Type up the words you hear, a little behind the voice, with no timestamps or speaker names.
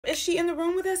Is she in the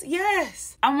room with us?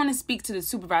 Yes. I want to speak to the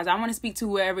supervisor. I want to speak to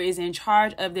whoever is in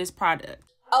charge of this product.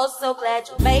 Oh, so glad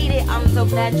you made it. I'm so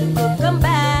glad you could come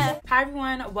back. Hi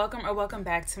everyone, welcome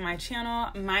back to my channel.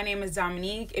 My name is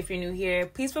Dominique. If you're new here,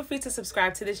 please feel free to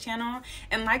subscribe to this channel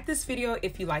and like this video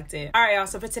if you liked it. All right, y'all,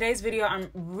 so for today's video, I'm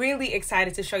really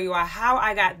excited to show you all how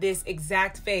I got this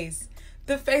exact face.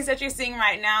 The face that you're seeing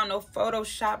right now, no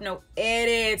Photoshop, no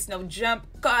edits, no jump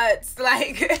cuts,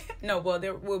 like, no, well,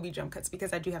 there will be jump cuts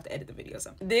because I do have to edit the video.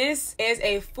 So this is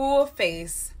a full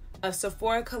face of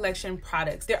Sephora Collection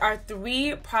products. There are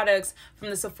 3 products from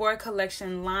the Sephora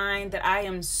Collection line that I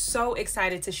am so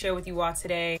excited to share with you all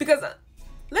today because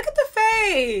look at the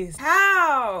face.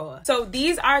 How? So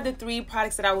these are the 3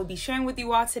 products that I will be sharing with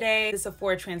you all today. The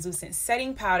Sephora Translucent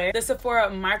Setting Powder, the Sephora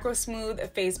Micro Smooth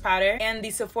Face Powder, and the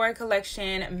Sephora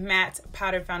Collection Matte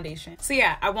Powder Foundation. So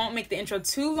yeah, I won't make the intro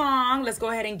too long. Let's go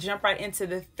ahead and jump right into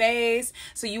the face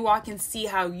so you all can see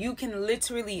how you can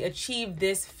literally achieve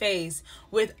this face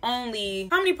with only,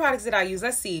 how many products did I use?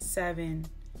 Let's see, 7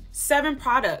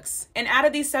 products. And out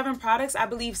of these 7 products, I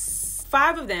believe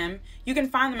 5 of them, you can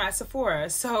find them at Sephora.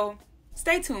 So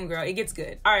stay tuned, girl, it gets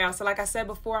good. All right, y'all, so like I said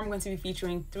before, I'm going to be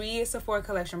featuring 3 Sephora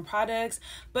Collection products,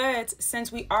 but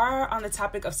since we are on the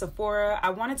topic of Sephora, I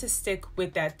wanted to stick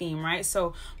with that theme, right?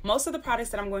 So most of the products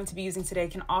that I'm going to be using today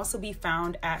can also be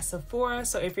found at Sephora.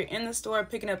 So if you're in the store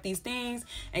picking up these things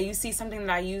and you see something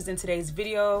that I used in today's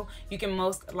video, you can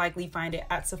most likely find it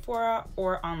at Sephora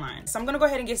or online. So I'm gonna go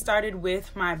ahead and get started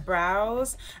with my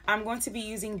brows. I'm going to be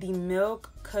using the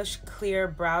Milk Kush Clear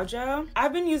Brow Gel.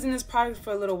 I've been using this product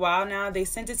for a little while now. They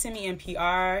sent it to me in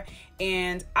PR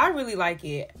and I really like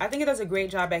it. I think it does a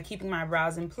great job at keeping my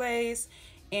brows in place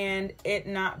and it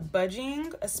not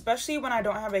budging, especially when I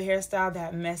don't have a hairstyle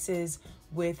that messes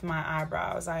with my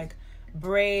eyebrows, like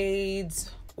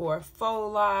braids or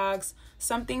faux locks,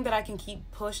 something that I can keep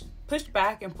pushed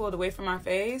back and pulled away from my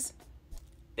face.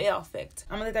 Perfect.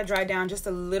 I'm gonna let that dry down just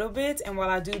a little bit, and while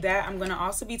I do that, I'm gonna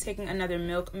also be taking another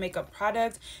Milk makeup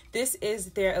product. This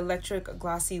is their Electric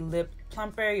Glossy Lip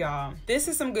Plumper, y'all. This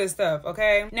is some good stuff,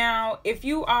 okay? Now, if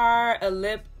you are a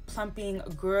lip plumping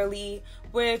girly,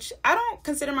 which I don't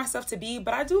consider myself to be,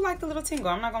 but I do like the little tingle.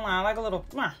 I'm not gonna lie, I like a little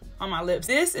on my lips.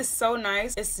 This is so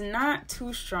nice. It's not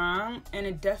too strong and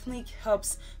it definitely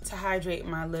helps to hydrate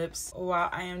my lips while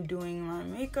I am doing my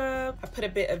makeup. I put a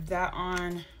bit of that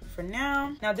on for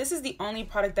now. Now this is the only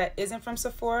product that isn't from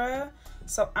Sephora,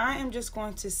 so I am just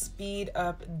going to speed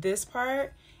up this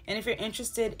part. And if you're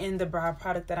interested in the brow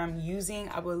product that I'm using,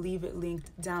 I will leave it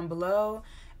linked down below,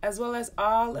 as well as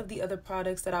all of the other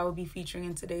products that I will be featuring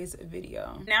in today's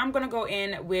video. Now I'm gonna go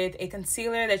in with a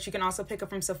concealer that you can also pick up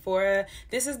from Sephora.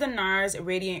 This is the NARS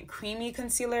Radiant Creamy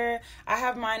Concealer. I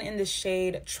have mine in the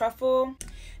shade Truffle.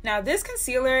 Now this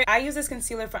concealer, I use this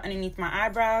concealer for underneath my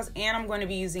eyebrows, and I'm going to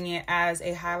be using it as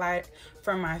a highlight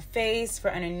for my face,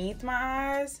 for underneath my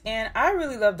eyes. And I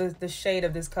really love the shade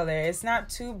of this color. It's not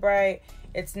too bright,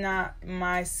 it's not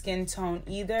my skin tone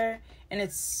either, and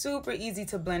it's super easy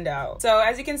to blend out. So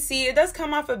as you can see, it does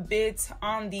come off a bit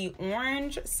on the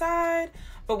orange side,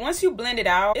 but once you blend it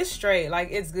out, it's straight, like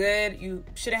it's good. You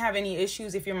shouldn't have any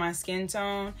issues if you're my skin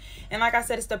tone. And like I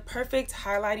said, it's the perfect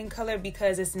highlighting color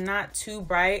because it's not too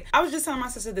bright. I was just telling my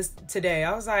sister this today.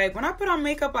 I was like, when I put on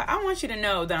makeup, like, I want you to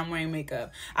know that I'm wearing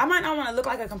makeup. I might not want to look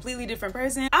like a completely different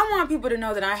person. I want people to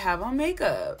know that I have on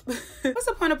makeup. What's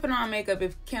the point of putting on makeup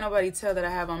if can't nobody tell that I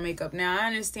have on makeup? Now I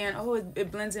understand, oh,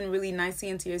 it blends in really nicely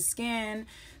into your skin,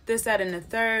 this, that, and the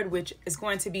third, which is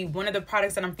going to be one of the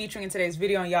products that I'm featuring in today's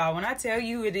video. Y'all, when I tell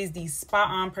you it is the spot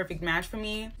on perfect match for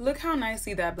me, look how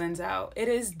nicely that blends out. It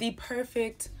is the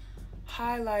perfect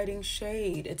highlighting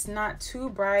shade. It's not too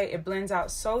bright, it blends out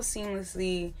so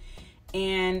seamlessly,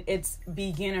 and it's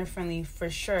beginner friendly for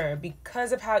sure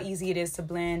because of how easy it is to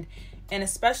blend, and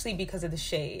especially because of the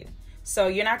shade. So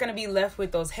you're not gonna be left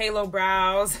with those halo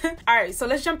brows. All right, so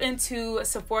let's jump into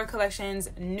Sephora Collection's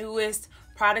newest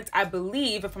product. I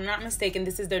believe, if I'm not mistaken,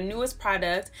 this is their newest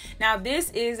product. Now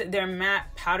this is their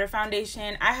matte powder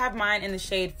foundation. I have mine in the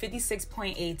shade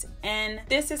 56.8N.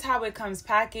 This is how it comes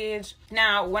packaged.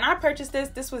 Now when I purchased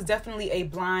this was definitely a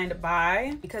blind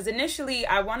buy because initially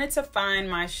I wanted to find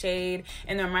my shade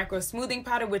in their micro smoothing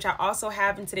powder, which I also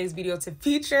have in today's video to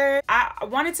feature. I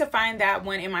wanted to find that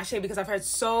one in my shade because I've heard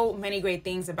so many great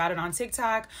things about it on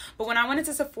TikTok. But when I went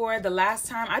into Sephora the last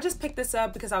time, I just picked this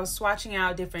up because I was swatching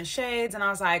out different shades and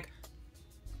I was like,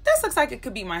 this looks like it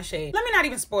could be my shade. Let me not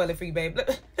even spoil it for you, babe.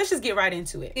 Let's just get right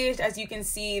into it. As you can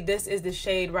see, this is the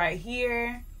shade right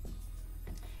here.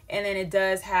 And then it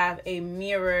does have a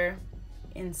mirror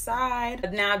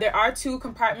inside. Now there are two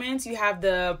compartments. You have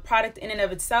the product in and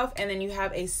of itself, and then you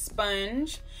have a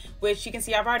sponge, which you can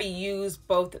see I've already used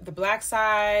both the black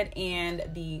side and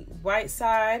the white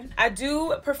side. I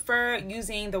do prefer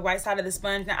using the white side of the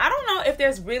sponge. Now I don't know if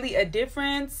there's really a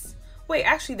difference. Wait,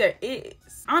 actually there is.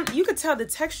 You could tell the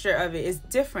texture of it is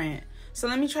different. So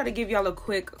let me try to give y'all a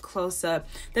quick close-up.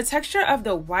 The texture of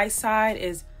the white side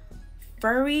is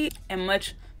furry and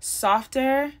much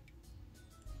softer.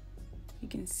 You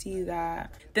can see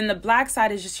that. Then the black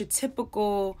side is just your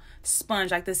typical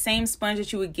sponge, like the same sponge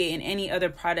that you would get in any other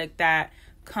product that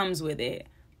comes with it.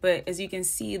 But as you can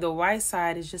see, the white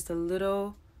side is just a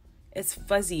little, it's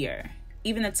fuzzier.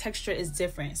 Even the texture is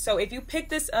different. So if you pick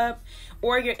this up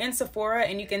or you're in Sephora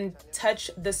and you can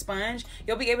touch the sponge,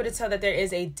 you'll be able to tell that there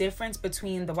is a difference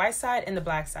between the white side and the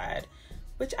black side,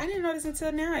 which I didn't notice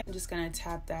until now. I'm just gonna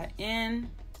tap that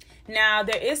in. Now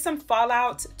there is some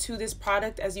fallout to this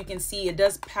product. As you can see, it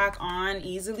does pack on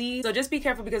easily. So just be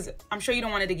careful because I'm sure you don't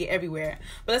want it to get everywhere.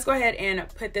 But let's go ahead and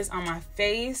put this on my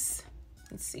face.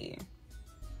 Let's see.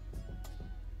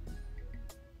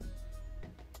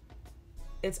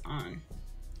 It's on.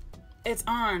 It's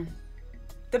on.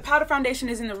 The powder foundation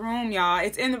is in the room, y'all.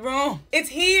 It's in the room. It's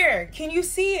here. Can you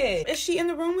see it? Is she in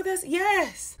the room with us?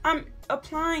 Yes. I'm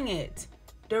applying it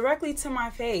directly to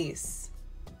my face.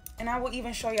 And I will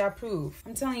even show y'all proof.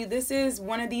 I'm telling you, this is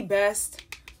one of the best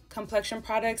complexion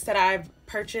products that I've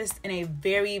purchased in a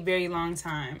very, very long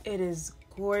time. It is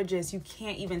gorgeous. You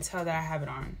can't even tell that I have it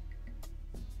on.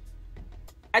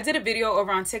 I did a video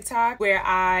over on TikTok where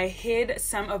I hid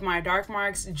some of my dark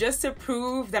marks just to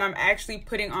prove that I'm actually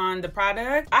putting on the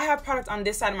product. I have product on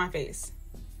this side of my face.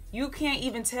 You can't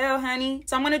even tell, honey.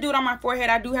 So I'm gonna do it on my forehead.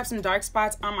 I do have some dark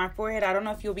spots on my forehead. I don't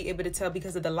know if you'll be able to tell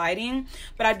because of the lighting,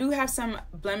 but I do have some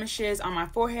blemishes on my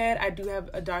forehead. I do have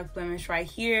a dark blemish right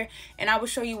here, and I will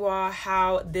show you all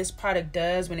how this product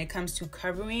does when it comes to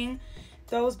covering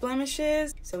those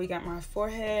blemishes. So we got my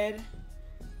forehead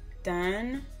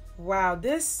done. Wow,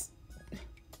 this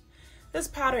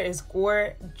powder is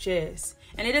gorgeous,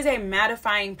 and it is a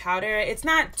mattifying powder. It's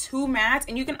not too matte,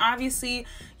 and you can obviously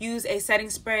use a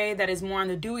setting spray that is more on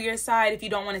the dewier side if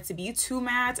you don't want it to be too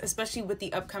matte, especially with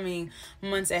the upcoming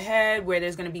months ahead where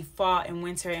there's going to be fall and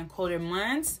winter and colder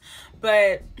months.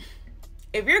 But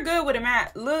if you're good with a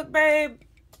matte look, babe,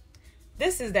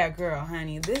 this is that girl,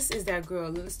 honey. This is that girl.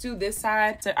 Let's do this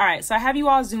side. So, all right, so I have you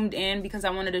all zoomed in because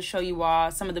I wanted to show you all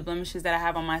some of the blemishes that I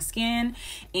have on my skin,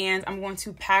 and I'm going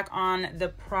to pack on the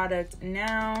product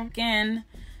now. Again,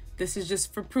 this is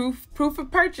just for proof of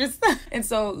purchase. And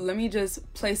so let me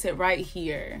just place it right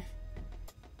here.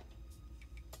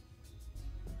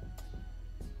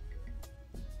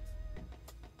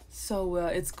 So well,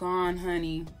 it's gone,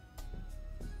 honey.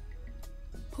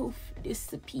 Poof,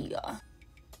 disappear.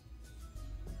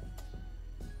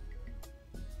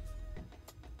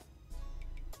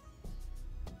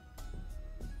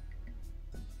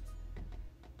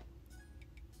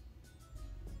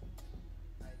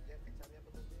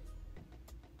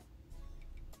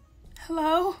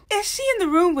 Hello? Is she in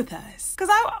the room with us? Because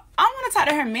I want to talk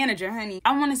to her manager, honey.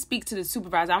 I want to speak to the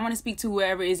supervisor. I want to speak to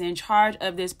whoever is in charge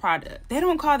of this product. They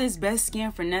don't call this best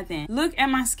skin for nothing. Look at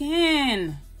my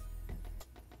skin.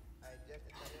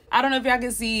 I don't know if y'all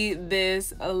can see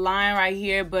this line right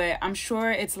here, but I'm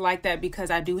sure it's like that because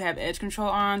I do have edge control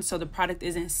on, so the product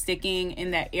isn't sticking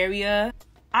in that area.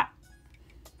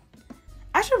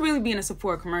 I should really be in a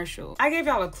Sephora commercial. I gave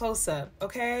y'all a close-up,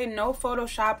 okay? No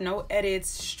Photoshop, no edits,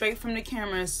 straight from the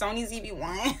camera, Sony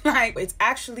ZV-1. Like, it's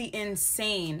actually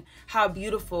insane how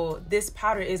beautiful this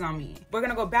powder is on me. We're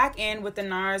gonna go back in with the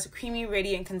NARS Creamy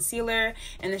Radiant Concealer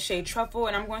in the shade Truffle,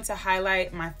 and I'm going to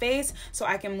highlight my face so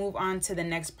I can move on to the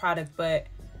next product. But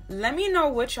let me know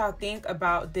what y'all think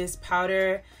about this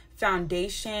powder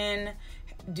foundation.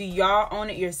 Do y'all own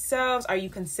it yourselves? Are you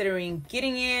considering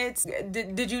getting it?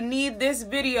 Did you need this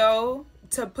video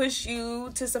to push you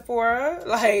to Sephora?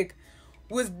 Like,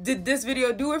 did this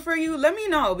video do it for you? Let me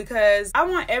know, because I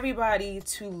want everybody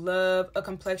to love a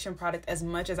complexion product as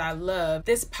much as I love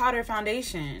this powder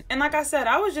foundation. And like I said,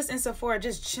 I was just in Sephora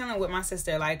just chilling with my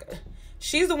sister. Like,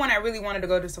 she's the one that really wanted to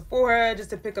go to Sephora just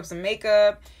to pick up some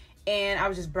makeup, and I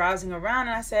was just browsing around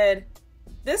and I said,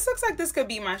 this looks like this could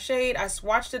be my shade. I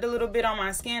swatched it a little bit on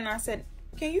my skin and I said,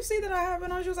 can you see that I have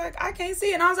it on? She was like, I can't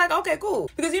see it. And I was like, okay, cool.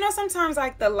 Because, you know, sometimes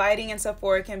like the lighting in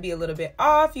Sephora can be a little bit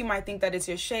off. You might think that it's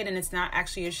your shade and it's not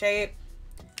actually your shade.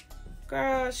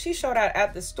 Girl, she showed out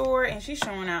at the store and she's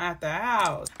showing out at the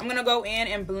house. I'm gonna go in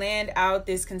and blend out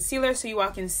this concealer so you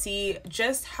all can see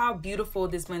just how beautiful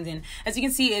this blends in. As you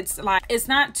can see, it's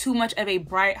not too much of a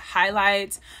bright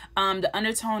highlight. The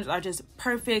undertones are just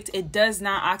perfect. It does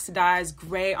not oxidize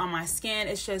gray on my skin.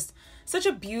 It's just such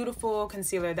a beautiful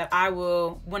concealer that I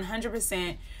will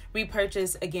 100%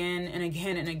 repurchase again and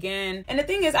again and again. And the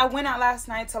thing is, I went out last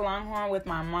night to Longhorn with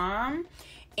my mom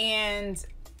and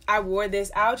I wore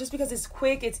this out just because it's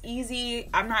quick, it's easy.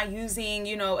 I'm not using,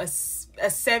 you know, a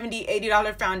 $70,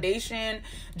 $80 foundation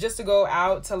just to go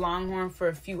out to Longhorn for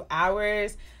a few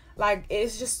hours. Like,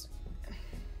 it's just,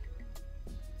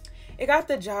 it got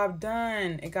the job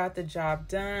done. It got the job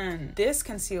done. This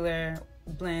concealer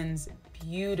blends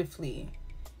beautifully.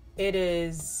 It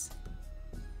is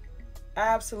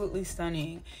absolutely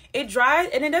stunning. It dries,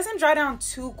 and it doesn't dry down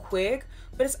too quick,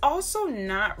 but it's also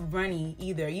not runny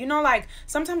either. You know, like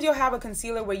sometimes you'll have a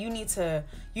concealer where you need to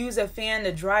use a fan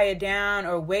to dry it down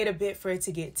or wait a bit for it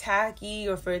to get tacky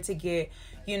or for it to get,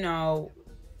 you know,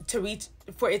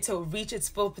 for it to reach its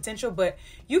full potential. But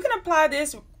you can apply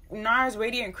this NARS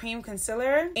Radiant Cream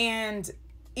Concealer and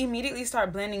immediately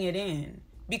start blending it in,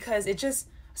 because it just,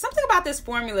 something about this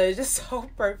formula is just so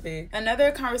perfect.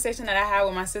 Another conversation that I had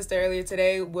with my sister earlier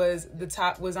today was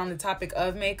on the topic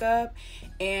of makeup,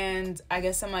 and I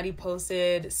guess somebody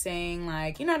posted saying,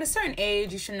 like, you know, at a certain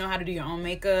age you should know how to do your own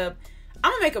makeup.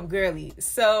 I'm a makeup girly,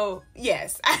 so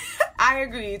yes, I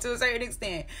agree to a certain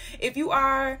extent. If you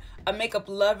are a makeup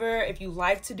lover, if you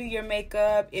like to do your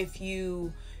makeup, if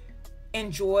you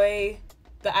enjoy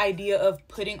the idea of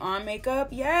putting on makeup,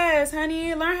 yes,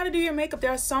 honey, learn how to do your makeup.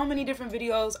 There are so many different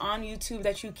videos on YouTube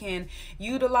that you can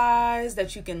utilize,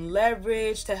 that you can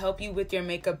leverage to help you with your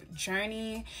makeup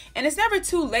journey. And it's never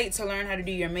too late to learn how to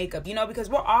do your makeup, you know,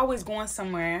 because we're always going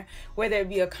somewhere, whether it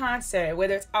be a concert,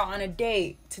 whether it's out on a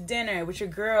date, to dinner with your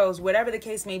girls, whatever the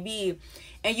case may be,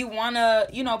 and you want to,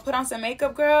 you know, put on some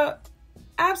makeup, girl,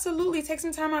 absolutely take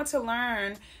some time out to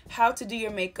learn how to do your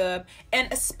makeup,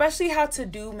 and especially how to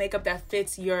do makeup that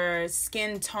fits your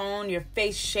skin tone, your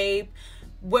face shape,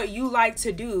 what you like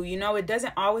to do. You know, it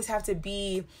doesn't always have to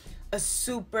be a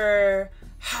super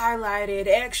highlighted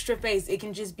extra face. It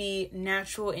can just be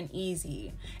natural and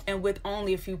easy and with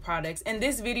only a few products. And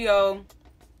this video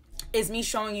is me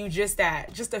showing you just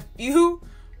that, just a few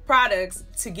products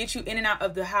to get you in and out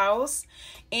of the house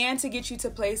and to get you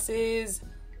to places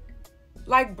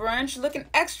like brunch looking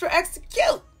extra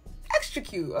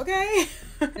cute, okay?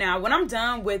 Now, when I'm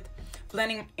done with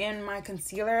blending in my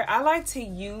concealer, I like to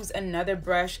use another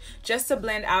brush just to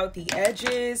blend out the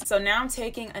edges. So now I'm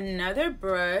taking another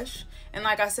brush, and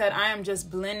like I said, I am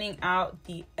just blending out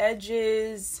the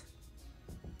edges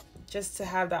just to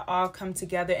have that all come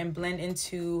together and blend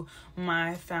into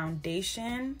my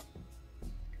foundation.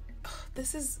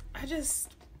 This is,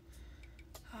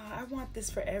 I want this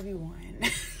for everyone.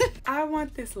 I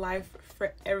want this life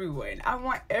for everyone. I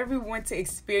want everyone to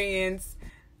experience.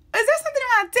 Is there something in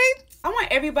my teeth? I want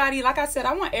everybody, like I said,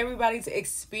 I want everybody to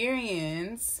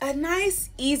experience a nice,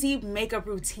 easy makeup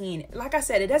routine. Like I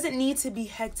said, it doesn't need to be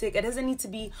hectic. It doesn't need to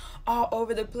be all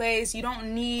over the place. You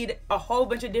don't need a whole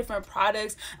bunch of different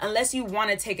products unless you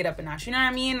want to take it up a notch. You know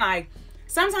what I mean? Like,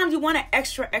 sometimes you want an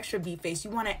extra beat face.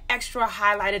 You want an extra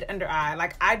highlighted under eye.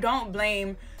 Like, I don't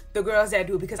blame the girls that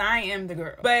do, because I am the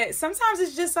girl. But sometimes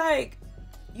it's just like,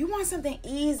 you want something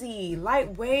easy,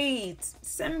 lightweight,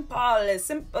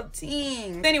 simple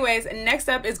thing. Anyways, next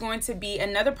up is going to be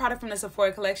another product from the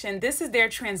Sephora collection. This is their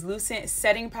translucent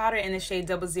setting powder in the shade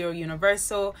 00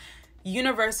 Universal.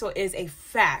 Universal is a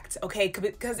fact, okay?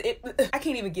 Because I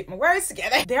can't even get my words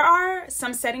together. There are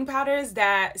some setting powders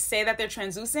that say that they're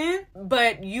translucent,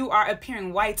 but you are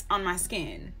appearing white on my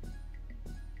skin.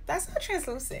 That's not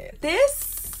translucent.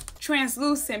 This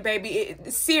translucent, baby.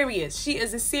 It's serious. She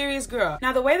is a serious girl.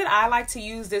 Now, the way that I like to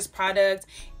use this product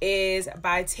is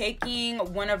by taking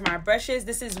one of my brushes.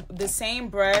 This is the same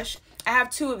brush. I have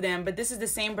two of them, but this is the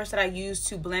same brush that I use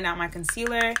to blend out my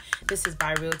concealer. This is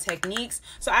by Real Techniques.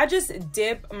 So I just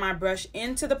dip my brush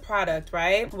into the product,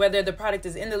 right? Whether the product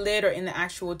is in the lid or in the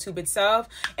actual tube itself,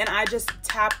 and I just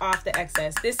tap off the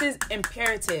excess. This is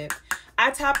imperative.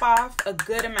 I tap off a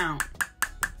good amount.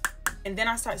 And then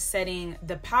I start setting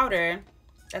the powder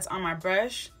that's on my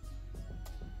brush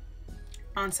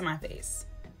onto my face.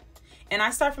 And I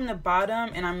start from the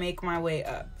bottom and I make my way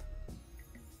up.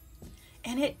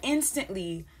 And it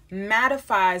instantly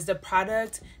mattifies the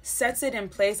product, sets it in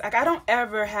place. Like, I don't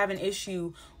ever have an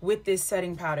issue with this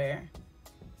setting powder.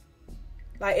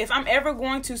 Like, if I'm ever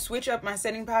going to switch up my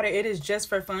setting powder, it is just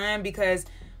for fun, because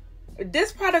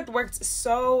This product works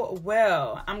so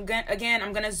well. I'm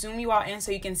gonna zoom you all in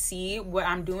so you can see what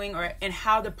I'm doing and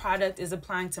how the product is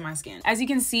applying to my skin. As you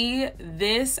can see,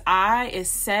 this eye is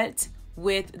set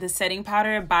with the setting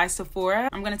powder by Sephora.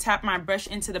 I'm gonna tap my brush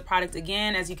into the product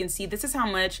again. As you can see, this is how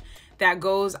much that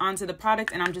goes onto the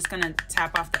product, and I'm just gonna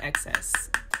tap off the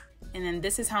excess. And then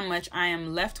this is how much I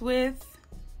am left with.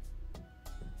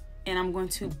 And I'm going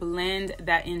to blend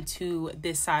that into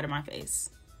this side of my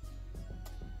face.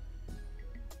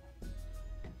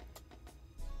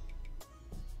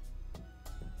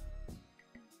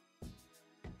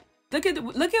 Look at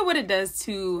what it does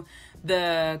to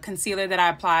the concealer that I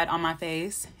applied on my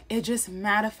face. It just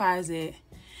mattifies it.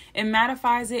 It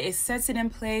mattifies it, it sets it in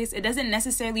place. It doesn't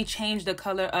necessarily change the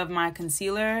color of my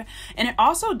concealer. And it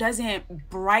also doesn't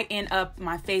brighten up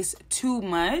my face too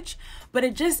much, but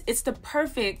it's the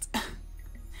perfect,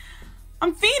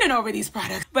 I'm fiending over these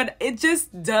products, but it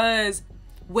just does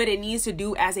what it needs to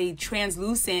do as a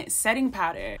translucent setting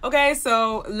powder. Okay,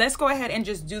 so let's go ahead and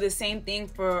just do the same thing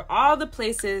for all the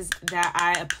places that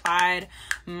I applied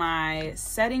my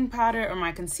setting powder, or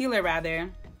my concealer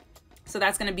rather. So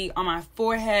that's gonna be on my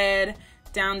forehead,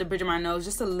 down the bridge of my nose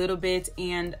just a little bit,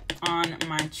 and on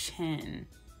my chin.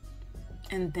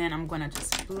 And then I'm gonna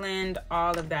just blend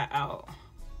all of that out.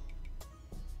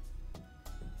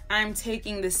 I'm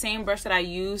taking the same brush that I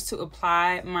used to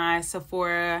apply my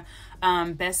Sephora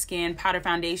Best Skin Powder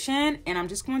Foundation, and I'm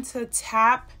just going to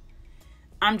tap.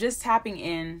 I'm just tapping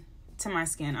in to my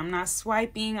skin. I'm not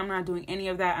swiping, I'm not doing any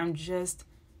of that. I'm just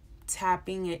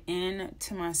tapping it in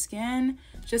to my skin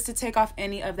just to take off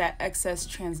any of that excess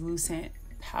translucent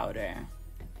powder.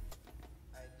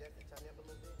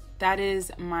 That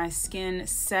is my skin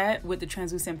set with the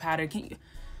translucent powder. Can you,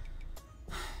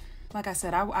 like I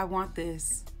said, I want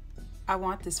this. I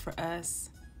want this for us.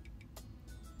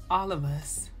 All of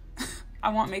us. I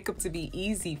want makeup to be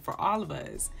easy for all of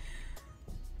us.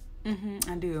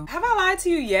 I do. Have I lied to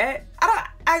you yet?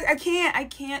 I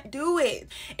can't do it.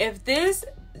 If this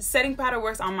setting powder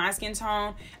works on my skin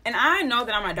tone, and I know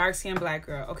that I'm a dark skinned black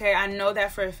girl, okay? I know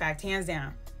that for a fact, hands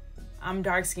down. I'm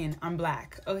dark skinned, I'm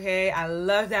black, okay? I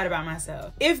love that about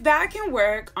myself. If that can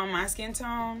work on my skin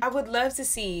tone, I would love to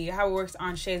see how it works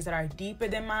on shades that are deeper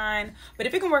than mine. But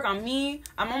if it can work on me,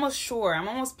 I'm almost sure, I'm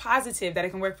almost positive that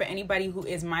it can work for anybody who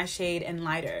is my shade and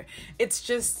lighter. It's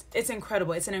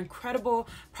incredible. It's an incredible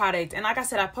product. And like I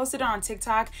said, I posted it on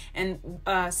TikTok, and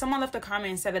someone left a comment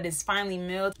and said that it's finely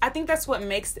milled. I think that's what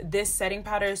makes this setting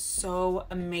powder so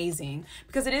amazing,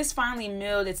 because it is finely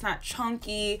milled. It's not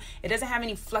chunky. It doesn't have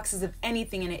any fluxes of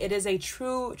anything in it. It is a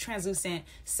true translucent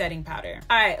setting powder.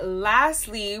 All right,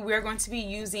 lastly, we're going to be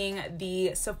using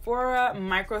the Sephora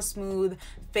Micro Smooth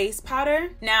face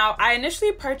powder. Now, I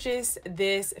initially purchased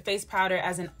this face powder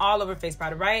as an all-over face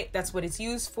powder, right? That's what it's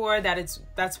used for.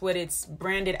 That's what it's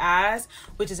branded as,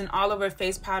 which is an all-over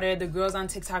face powder. The girls on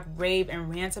TikTok rave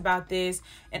and rant about this,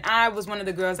 and I was one of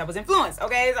the girls that was influenced,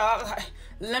 okay? So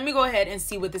let me go ahead and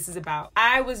see what this is about.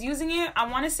 I was using it, I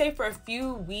want to say, for a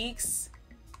few weeks.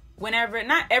 Whenever,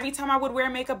 not every time I would wear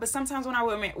makeup, but sometimes when I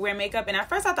would wear makeup, and at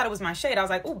first I thought it was my shade. I was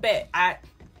like, oh, bet, I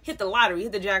hit the lottery,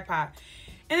 hit the jackpot.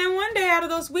 And then one day out of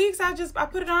those weeks, I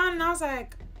put it on and I was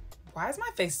like, why is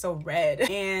my face so red?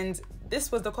 And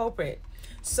this was the culprit.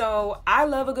 So I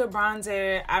love a good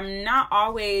bronzer. I'm not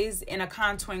always in a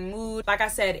contouring mood. Like I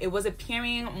said, it was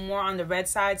appearing more on the red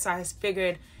side, so I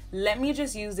figured, let me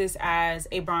just use this as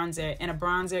a bronzer, and a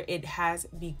bronzer it has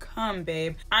become,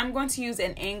 babe. I'm going to use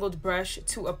an angled brush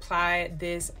to apply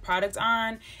this product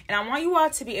on, and I want you all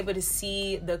to be able to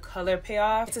see the color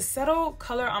payoff. It's a subtle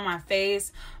color on my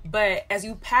face, but as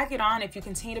you pack it on, if you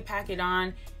continue to pack it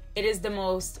on, it is the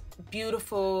most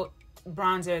beautiful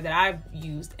bronzer that I've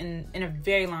used in a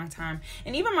very long time.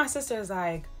 And even my sister is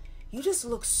like, you just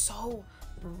look so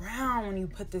brown when you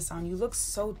put this on. You look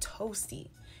so toasty.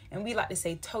 And we like to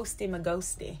say toasty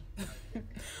maghosty.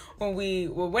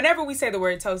 Whenever we say the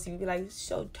word toasty, we be like,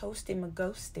 so toasty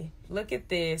maghosty. Look at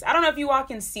this. I don't know if you all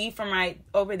can see from right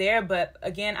over there, but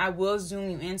again, I will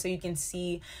zoom you in so you can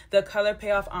see the color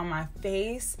payoff on my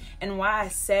face and why I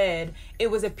said it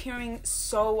was appearing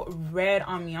so red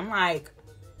on me. I'm like,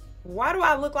 why do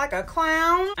I look like a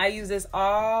clown? I use this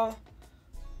all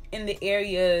in the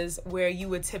areas where you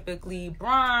would typically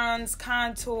bronze,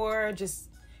 contour, just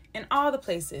in all the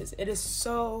places. It is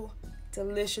so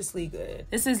deliciously good.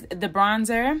 This is the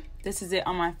bronzer. This is it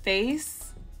on my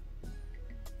face.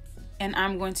 And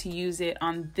I'm going to use it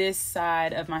on this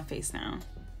side of my face now.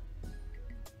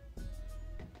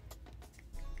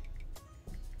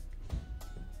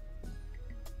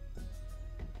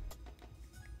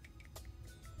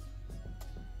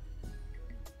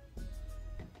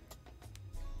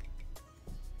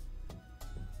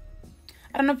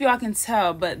 I don't know if y'all can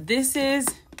tell, but this is,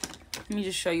 let me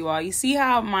just show you all. You see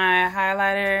how my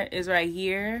highlighter is right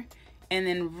here? And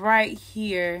then right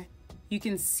here, you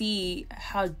can see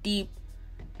how deep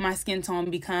my skin tone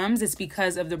becomes. It's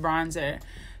because of the bronzer.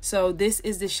 So this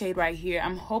is the shade right here.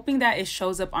 I'm hoping that it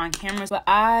shows up on camera, but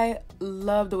I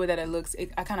love the way that it looks.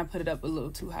 I kind of put it up a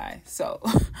little too high, so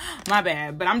my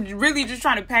bad. But I'm really just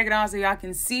trying to pack it on so y'all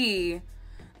can see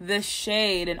the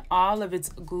shade and all of its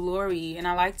glory. And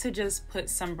I like to just put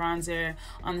some bronzer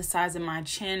on the sides of my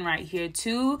chin right here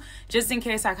too, just in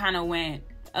case I kind of went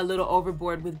a little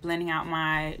overboard with blending out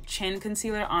my chin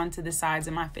concealer onto the sides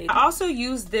of my face. I also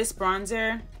use this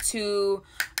bronzer to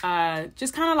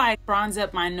just kind of like bronze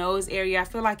up my nose area. I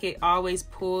feel like it always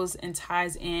pulls and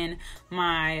ties in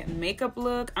my makeup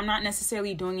look. I'm not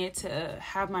necessarily doing it to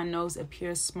have my nose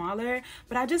appear smaller,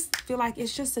 but I just feel like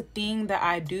it's just a thing that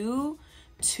I do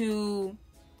to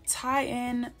tie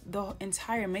in the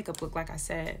entire makeup look, like I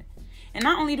said. And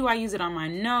not only do I use it on my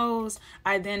nose,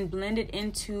 I then blend it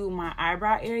into my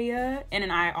eyebrow area, and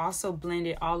then I also blend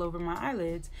it all over my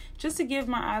eyelids just to give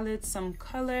my eyelids some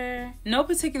color. No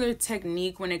particular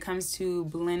technique when it comes to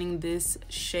blending this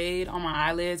shade on my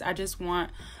eyelids. I just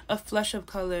want a flush of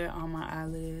color on my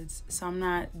eyelids. So I'm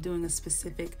not doing a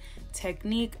specific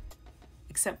technique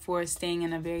except for staying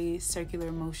in a very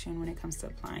circular motion when it comes to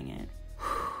applying it.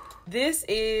 This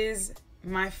is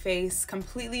my face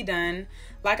completely done.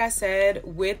 Like I said,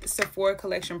 with Sephora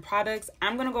Collection products,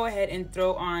 I'm gonna go ahead and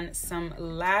throw on some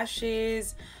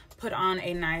lashes, put on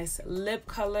a nice lip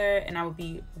color, and I will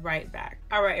be right back.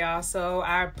 All right, y'all, so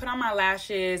I put on my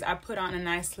lashes, I put on a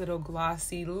nice little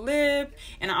glossy lip,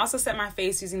 and I also set my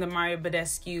face using the Mario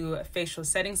Badescu facial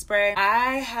setting spray.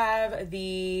 I have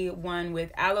the one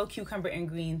with aloe, cucumber, and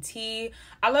green tea.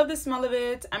 I love the smell of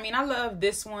it. I mean, I love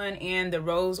this one and the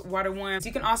rose water one. So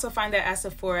you can also find that at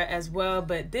Sephora as well,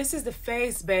 but this is the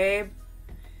face, babe.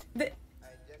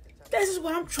 This is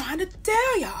what I'm trying to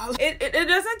tell y'all. It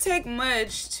doesn't take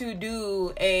much to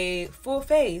do a full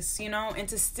face, you know, and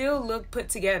to still look put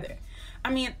together. I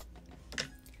mean,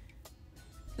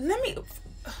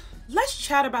 let's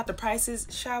chat about the prices,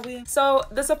 shall we? So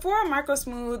the Sephora Micro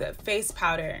Smooth Face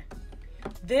Powder.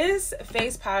 This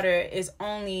face powder is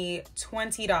only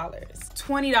 $20.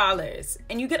 $20,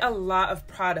 and you get a lot of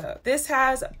product. This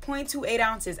has 0.28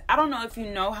 ounces. I don't know if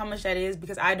you know how much that is,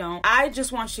 because I don't. I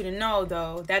just want you to know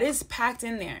though that is packed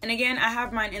in there. And again, I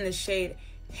have mine in the shade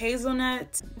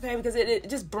Hazelnut, okay, because it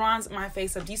just bronzed my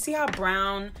face up. Do you see how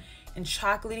brown and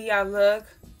chocolatey I look?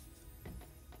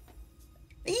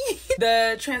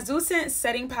 The translucent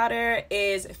setting powder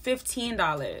is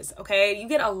 $15. Okay, you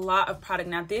get a lot of product.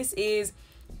 Now this is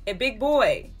a big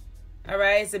boy. All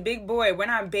right, it's a big boy. We're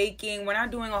not baking, we're not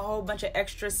doing a whole bunch of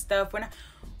extra stuff.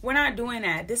 We're not doing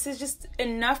that. This is just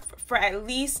enough for at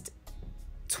least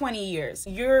 20 years.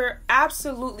 You're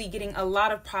absolutely getting a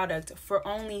lot of product for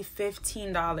only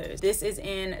 $15. This is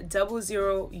in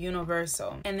 00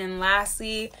 Universal. And then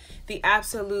lastly, the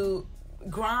absolute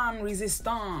Grand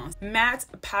Resistance Matte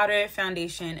Powder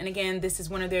Foundation. And again, this is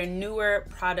one of their newer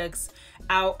products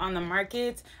out on the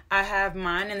market. I have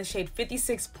mine in the shade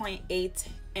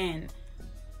 56.8N.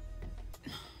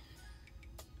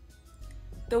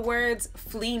 The words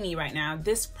flee me right now.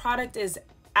 This product is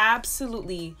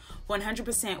absolutely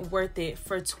 100% worth it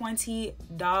for $20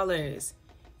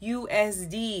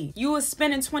 USD. You was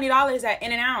spending $20 at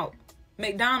In-N-Out,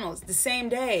 McDonald's the same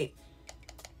day.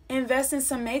 Invest in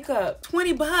some makeup,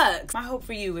 20 bucks. My hope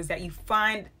for you is that you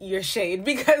find your shade,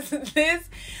 because this,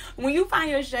 when you find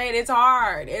your shade, it's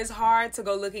hard. It's hard to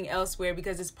go looking elsewhere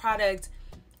because this product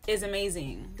is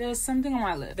amazing. There's something on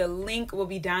my lip. The link will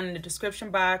be down in the description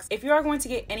box. If you are going to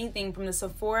get anything from the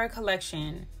Sephora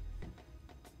collection,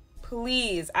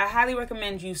 please, I highly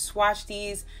recommend you swatch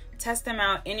these, test them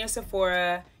out in your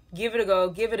Sephora. Give it a go,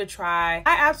 give it a try.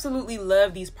 I absolutely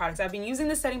love these products. I've been using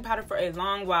the setting powder for a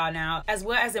long while now, as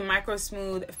well as the Micro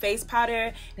Smooth face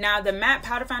powder. Now the matte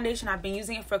powder foundation, I've been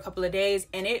using it for a couple of days,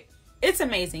 and it's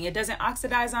amazing. It doesn't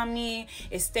oxidize on me,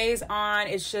 it stays on.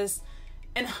 It's just,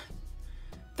 and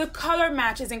the color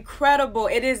match is incredible.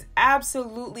 It is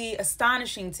absolutely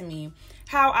astonishing to me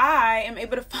how I am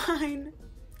able to find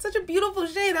such a beautiful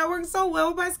shade that works so well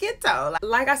with my skin tone.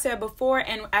 Like I said before,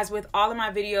 and as with all of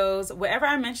my videos, whatever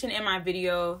I mention in my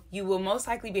video, you will most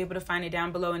likely be able to find it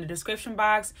down below in the description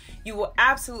box. You will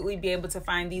absolutely be able to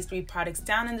find these 3 products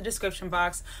down in the description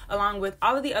box, along with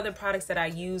all of the other products that I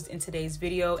used in today's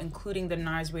video, including the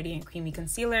NARS Radiant Creamy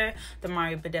Concealer, the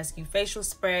Mario Badescu Facial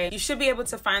Spray. You should be able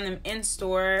to find them in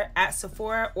store at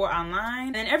Sephora or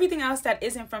online. And everything else that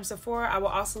isn't from Sephora, I will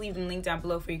also leave them linked down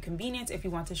below for your convenience if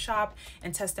you want to shop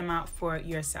and test test them out for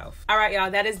yourself. All right, y'all,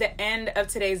 that is the end of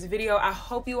today's video. I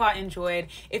hope you all enjoyed.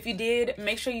 If you did,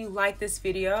 make sure you like this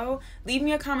video. Leave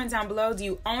me a comment down below. Do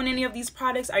you own any of these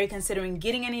products? Are you considering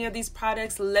getting any of these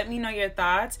products? Let me know your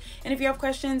thoughts. And if you have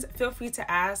questions, feel free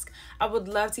to ask. I would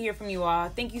love to hear from you all.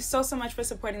 Thank you so much for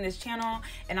supporting this channel,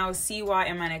 and I will see you all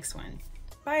in my next one.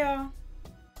 Bye, y'all.